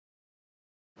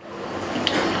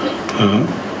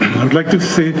I would like to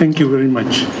say thank you very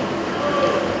much.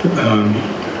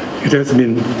 It has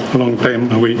been a long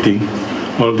time awaiting,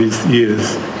 all these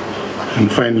years,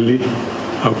 and finally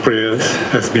our prayers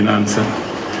has been answered.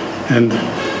 And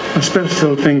a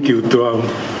special thank you to our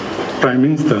Prime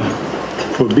Minister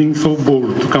for being so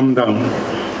bold to come down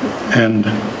and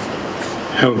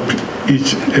help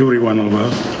every one of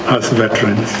us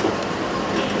veterans.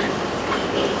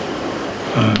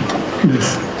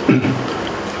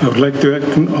 I would like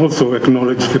to also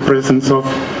acknowledge the presence of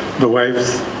the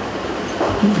wives,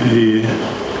 the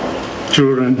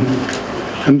children,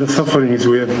 and the sufferings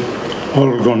we have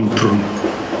all gone through.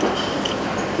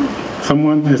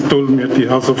 Someone has told me at the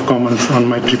House of Commons on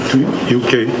my trip to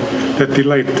UK that the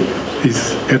light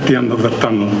is at the end of the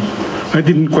tunnel. I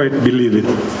didn't quite believe it,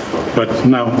 but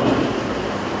now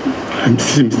I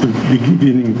seem to be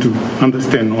beginning to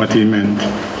understand what he meant.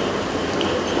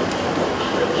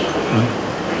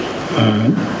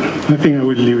 I think I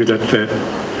will leave it at that.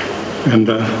 And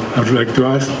I would like to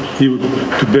ask you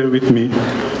to bear with me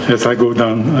as I go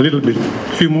down a little bit,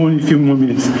 few more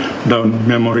minutes down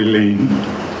memory lane.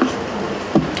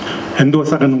 And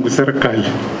those are going to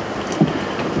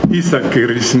Isa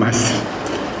Christmas.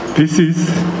 This is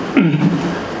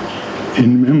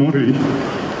in memory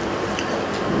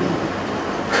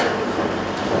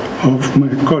of my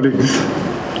colleagues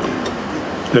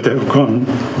that have gone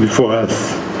before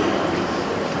us.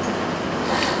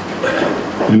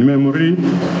 In memory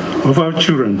of our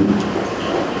children,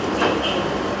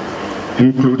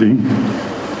 including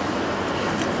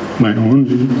my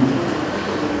only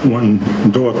one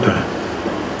daughter.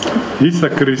 Isa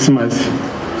Christmas.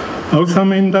 Au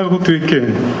sama inda ko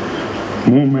tuike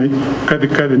mo mai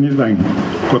kade ni lang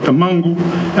ko tamangu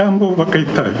ambo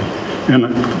bakaitai ena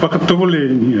pakatole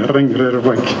ni rangre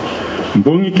baki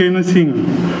bongi kena singa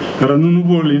ranunu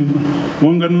bolin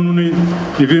wonga nunu ne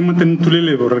ivematen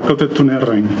tulele ora kauta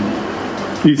tunerang.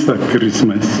 Isa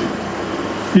Christmas.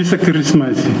 Isa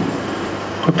Christmas.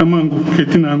 Ko tamangu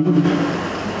ketinangu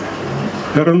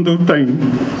Rondo time,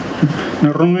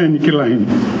 na ronga ni kilain.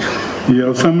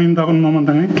 Ya samin da on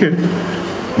mamandang ke.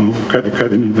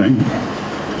 Kade ni time.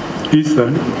 Isa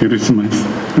Christmas.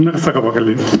 Na saka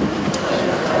bakale.